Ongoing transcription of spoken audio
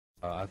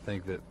I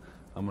think that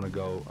I'm going to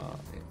go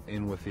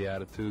in with the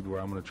attitude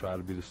where I'm going to try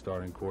to be the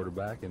starting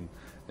quarterback, and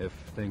if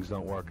things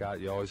don't work out,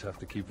 you always have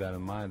to keep that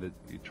in mind, that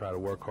you try to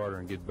work harder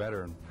and get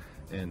better,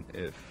 and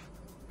if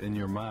in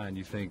your mind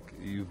you think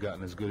you've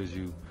gotten as good as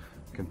you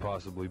can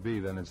possibly be,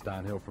 then it's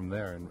downhill from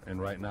there.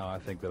 And right now I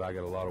think that I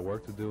got a lot of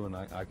work to do, and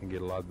I can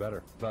get a lot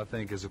better. I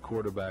think as a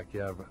quarterback you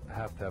have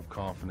to have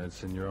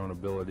confidence in your own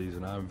abilities,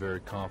 and I'm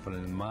very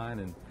confident in mine,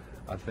 and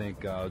I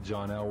think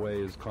John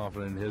Elway is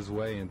confident in his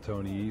way, and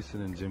Tony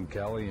Eason and Jim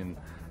Kelly and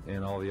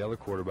all the other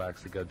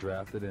quarterbacks that got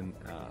drafted. And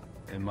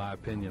in my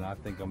opinion, I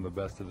think I'm the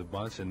best of the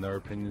bunch. In their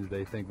opinions,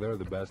 they think they're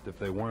the best. If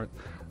they weren't,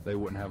 they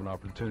wouldn't have an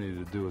opportunity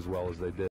to do as well as they did.